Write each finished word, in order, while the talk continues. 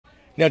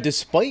Now,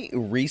 despite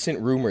recent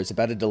rumors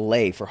about a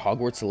delay for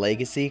Hogwarts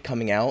Legacy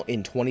coming out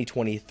in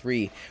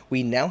 2023,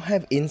 we now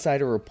have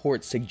insider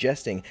reports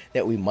suggesting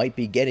that we might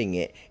be getting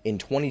it in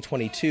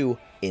 2022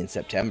 in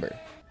September.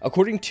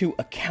 According to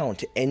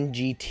account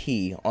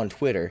NGT on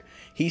Twitter,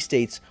 he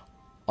states,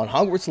 on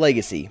Hogwarts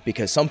Legacy,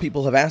 because some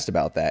people have asked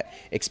about that,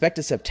 expect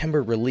a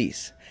September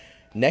release.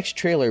 Next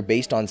trailer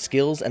based on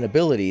skills and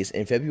abilities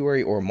in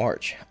February or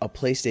March, a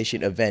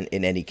PlayStation event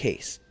in any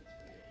case.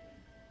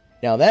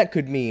 Now that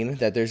could mean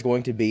that there's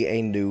going to be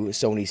a new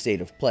Sony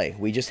State of Play.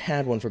 We just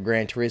had one for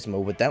Gran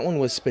Turismo, but that one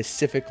was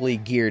specifically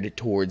geared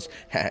towards,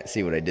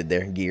 see what I did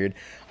there, geared?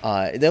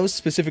 That was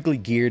specifically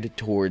geared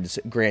towards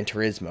Gran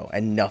Turismo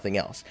and nothing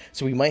else.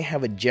 So we might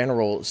have a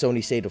general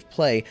Sony State of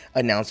Play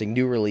announcing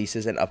new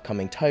releases and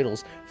upcoming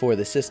titles for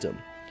the system.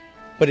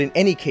 But in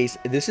any case,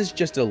 this is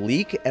just a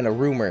leak and a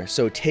rumor,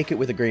 so take it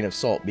with a grain of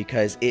salt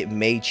because it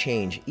may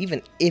change.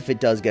 Even if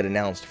it does get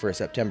announced for a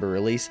September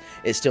release,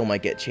 it still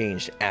might get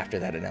changed after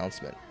that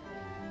announcement.